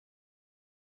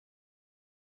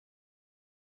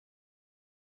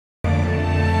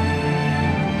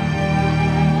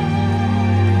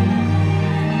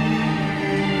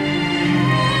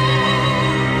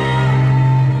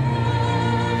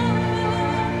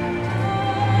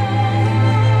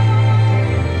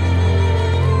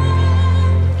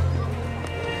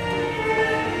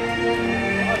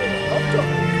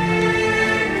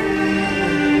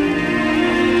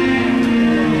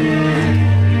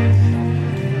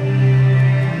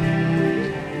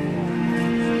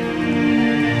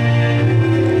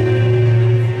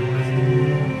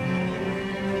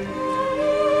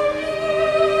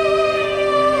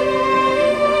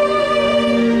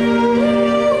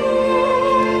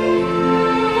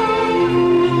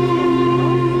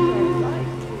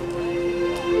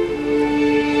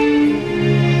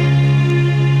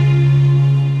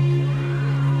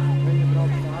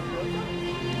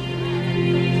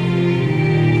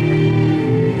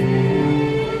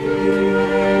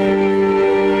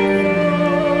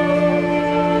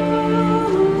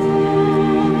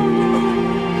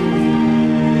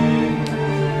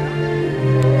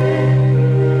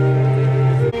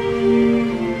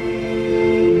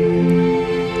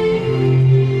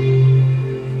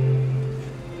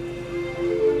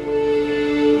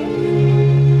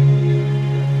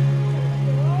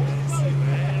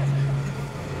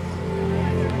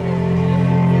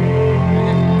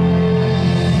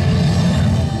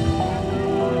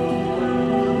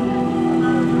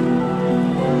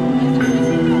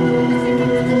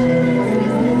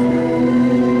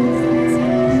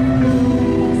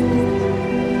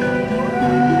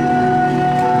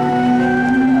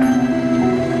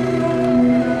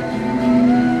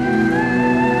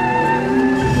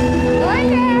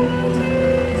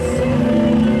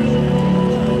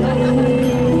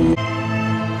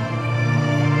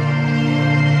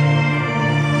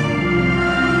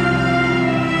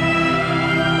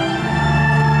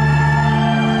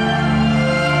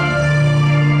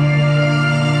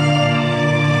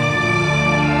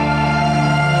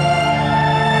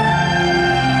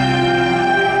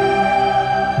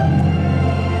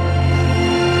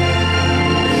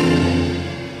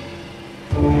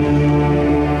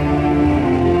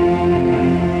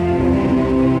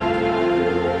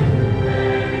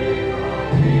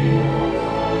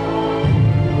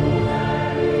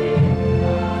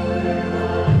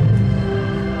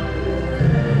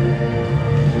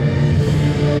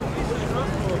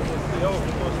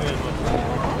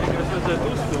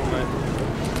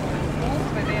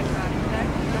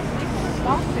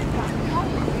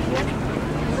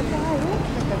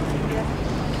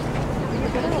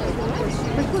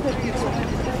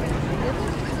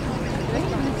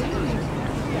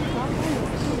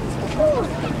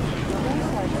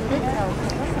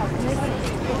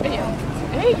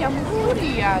Ejam uz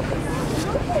turieni.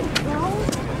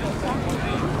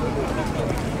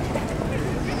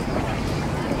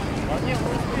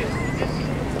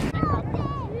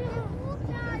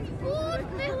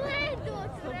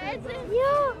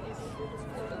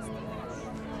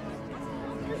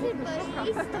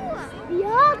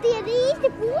 Jā, tie ir īsti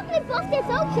putni, pasties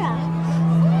augšā.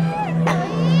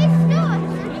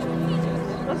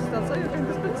 Tas tāds sajūta,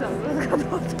 ka speciāli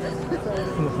atgādāt.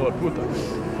 Nu, varbūt tā.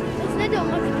 Es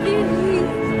nedomāju, ka tie ir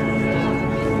īsti.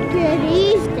 Tie ir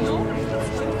īsti.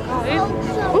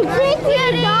 Un cik tie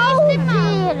daudz ir?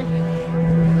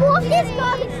 Pasties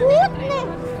kādi putni.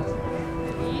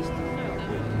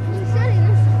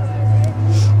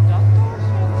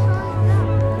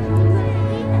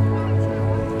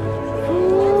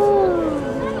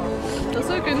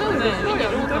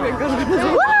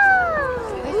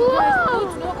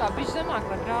 Zemāk,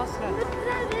 lai krāsas redz.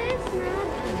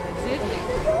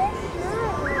 Dzirdīgi.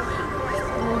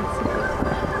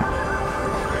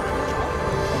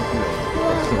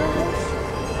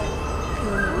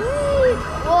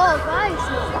 O,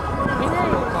 gaismas.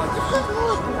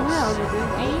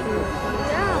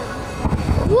 Jā.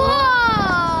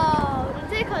 Wow!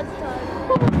 Redzi, kāds tāds.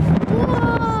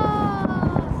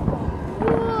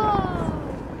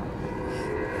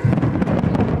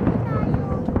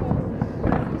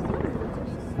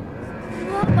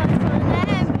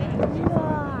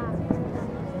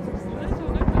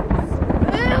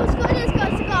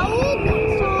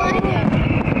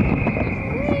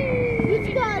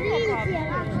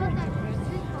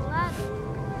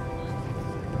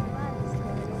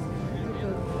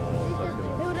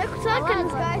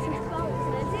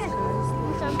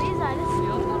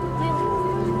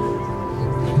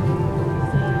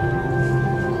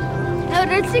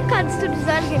 Redz, cik kāds tur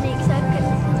zarganīgi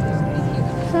sarkanis.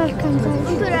 Sarkanis.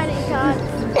 Un tur arī tāds.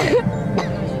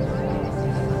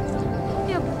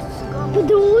 Jā, bet tas kā... Tad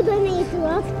ūdenī tu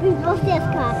atspīd pasties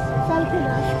kā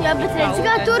sarkanās. Jā, bet redz,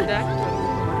 kā tur...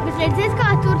 Bet redziet, kā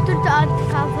tur tāda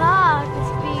kā vārta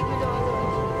spīguļo.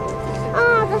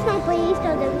 Tas nav pa īsto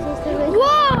debesis.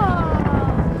 Wow!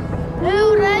 Ew,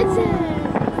 redzi!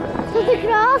 Tas ir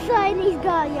krāsaini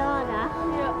izgāja ārā.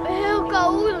 Ew, kā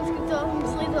ūdens, ka to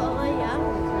slido lejā.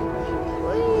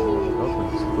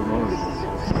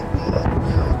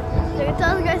 Tagad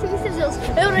tās gaismas ir zils.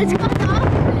 Ew, redz, kā tā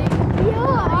apli. Jā.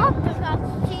 Tā kāds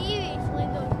ķīvīs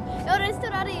lido. Ew, redz,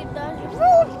 tur arī ir daži.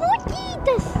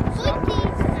 Puķītes.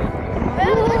 Puķītes.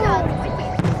 Ew, dažādi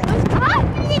puķītes.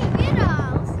 Apli.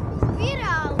 Virāls.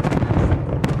 Virāls.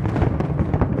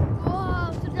 Wow,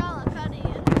 tur tālāk arī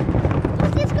ir.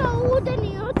 Tas ir kā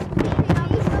ūdenī atspīd. Jā,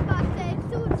 vislabāk teikt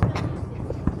tur.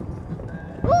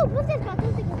 Pasties kā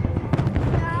tur tikai.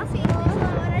 Jā, sīklis,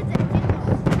 lai var redzēt citu.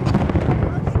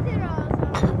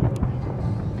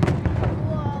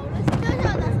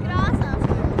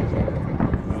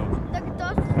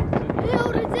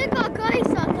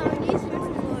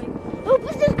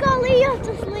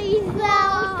 Tas līdz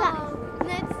zelta.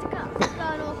 Ne, tas kā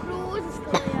no krūzes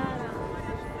klajā ārā.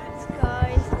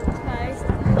 Skaisti, skaisti.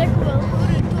 Reku vēl tur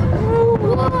ir tur.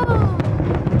 Wow!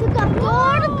 Tā kā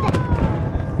porte.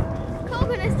 Kaut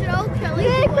gan es tur augšā lido.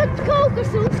 Nē, kad kaut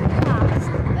kas uzkās.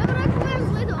 Vēl reku viens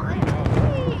lido.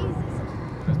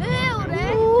 Ew,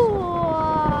 reku.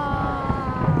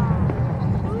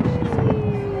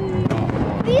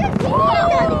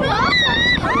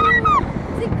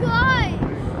 Cik gaiši.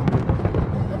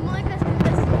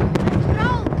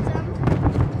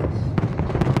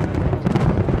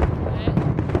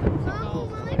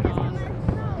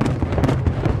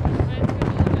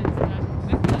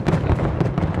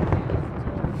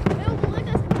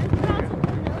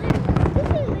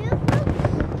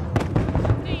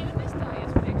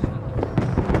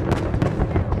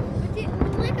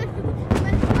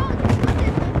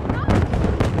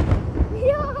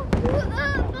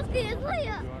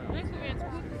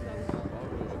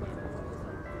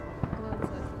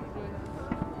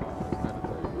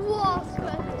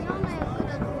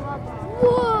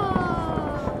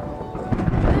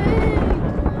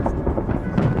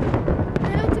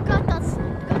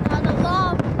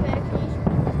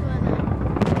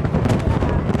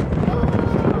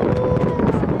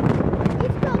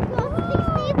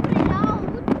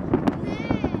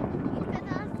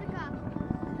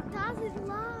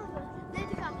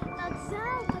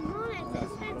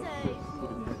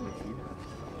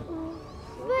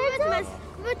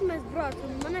 Bet mēs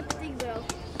braucam, man nepatīk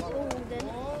braukt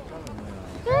ūdeni.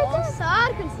 Tas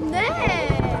sārkans, nē!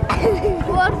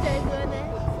 Portais, ne?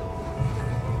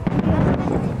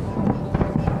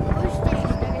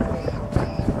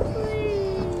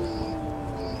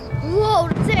 Wow,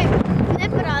 cik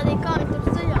neparādīja, kā viņi tur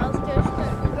ceļās tieši tā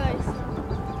gaisa.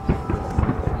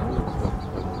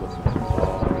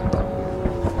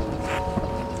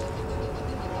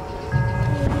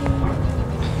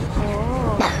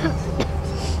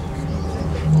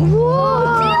 Wow,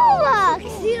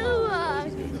 cilvēks!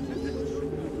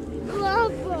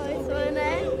 Labais, vai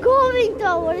ne? Ko viņi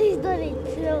tā var izdarīt,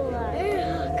 cilvēki?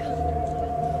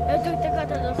 Ja tu tā kā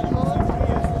tādos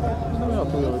monstros. Nu jā,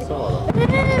 tu jau ir savādāk.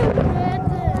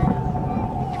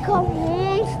 Kā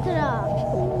monstrā.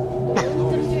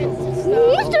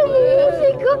 Monstru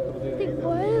mūzika. Tik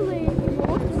bailīgi.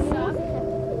 Monstru.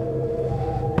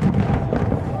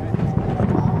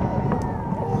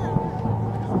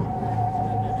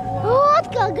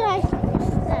 Atkal gaisa.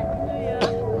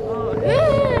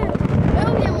 Vēl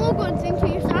viņam uguns, viņš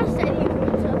ir sastēdījis,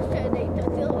 viņš sastēdīja tā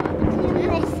cilvēku. Viņam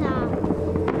nesāp.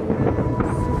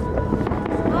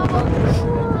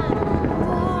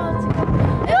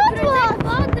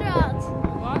 Kvadrāts!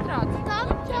 Tam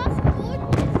čas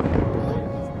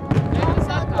puķis!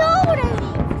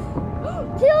 Taurēnīgs!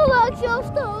 Cilvēks jau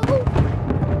stāv!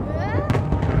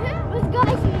 Uz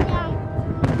gaisa viņām!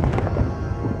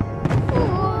 Cik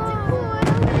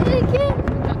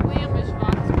poļīgi!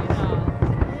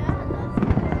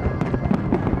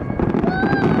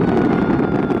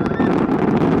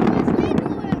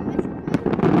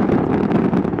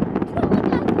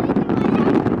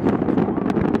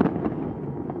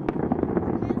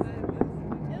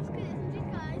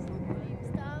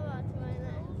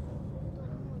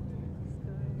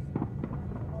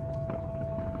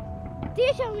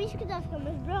 Tiešām izskatās, ka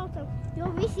mēs braucam, jo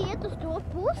visi iet uz to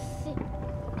pusi.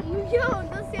 Jā, un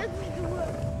tas iet uz to.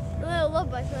 Vēl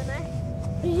labais, vai ne?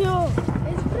 Jā.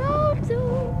 Es braucu.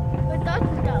 Bet tā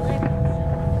liekas.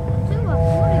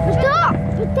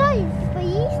 Bet tā ir pa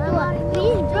īsto.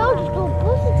 Viņš brauc uz to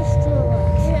pusi, tas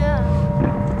cilvēks. Jā.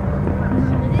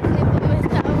 Bet īstenībā mēs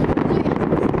stāvam uz dujās. Cilvēks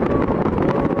virs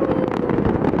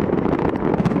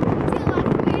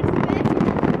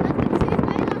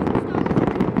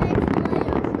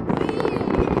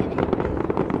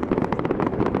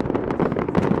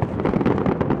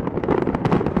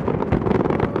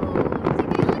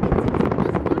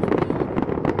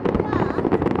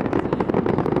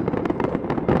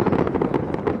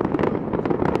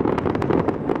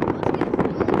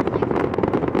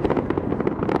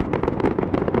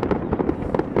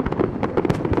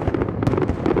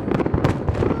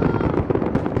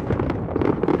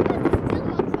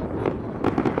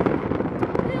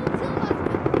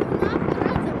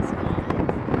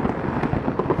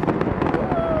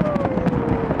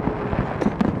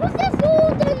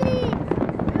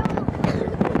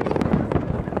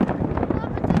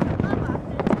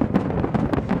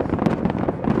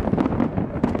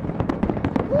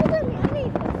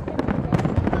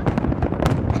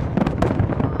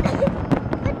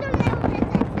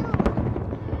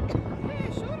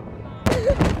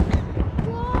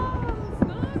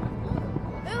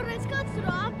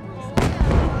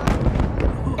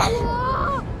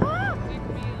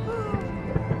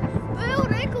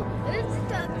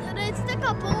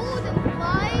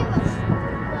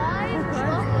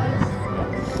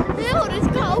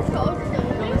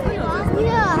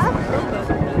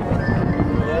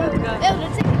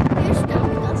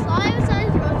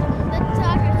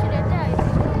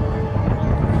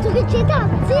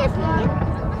pēkšņi.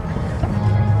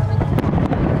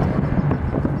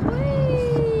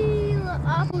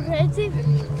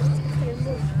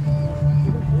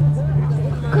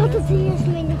 Kā tu dzīves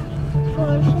viņa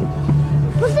forši?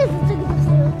 Pusēs tagad tas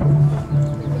ir.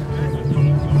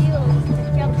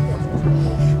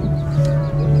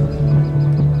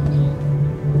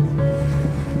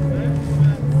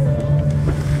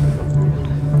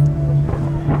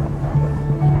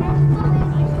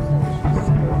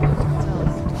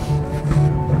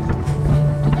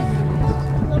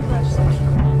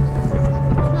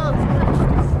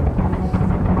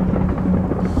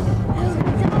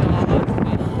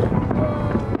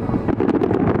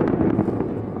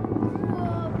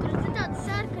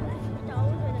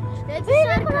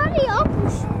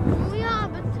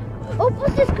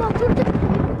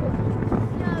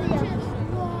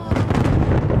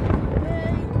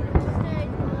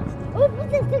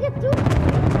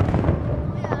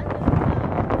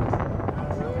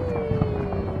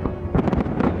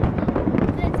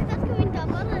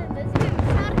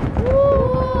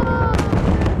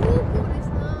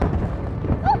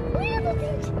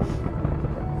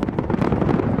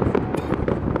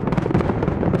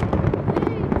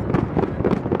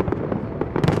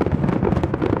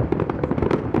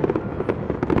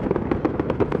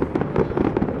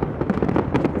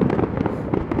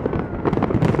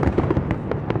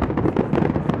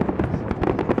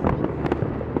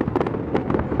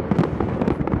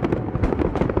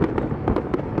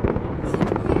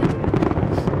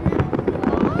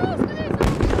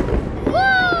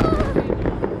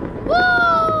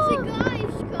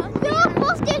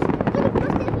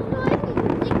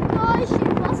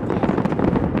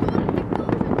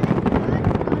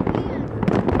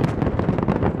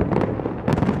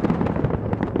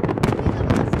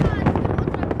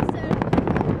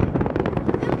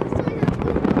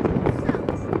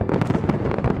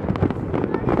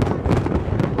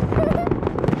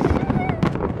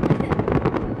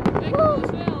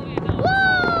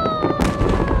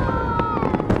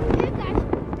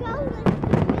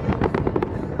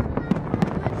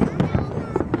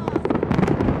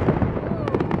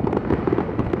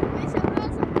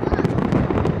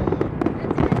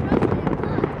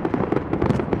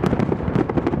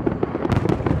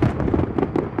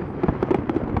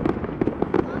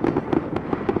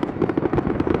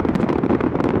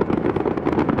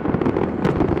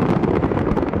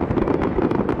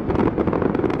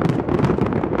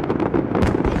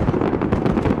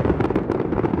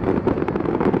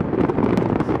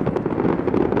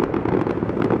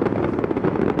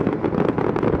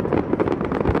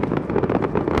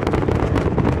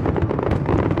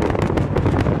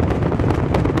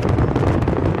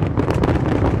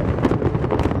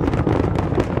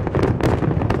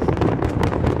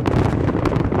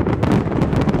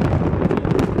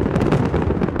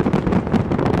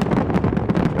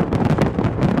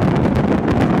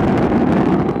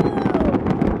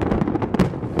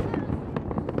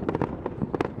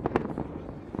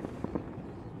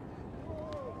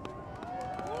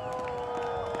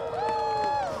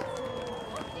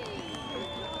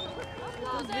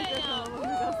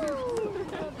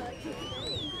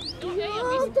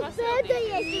 Это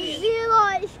есть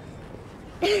взялось.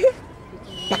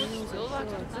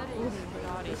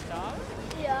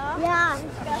 Jā.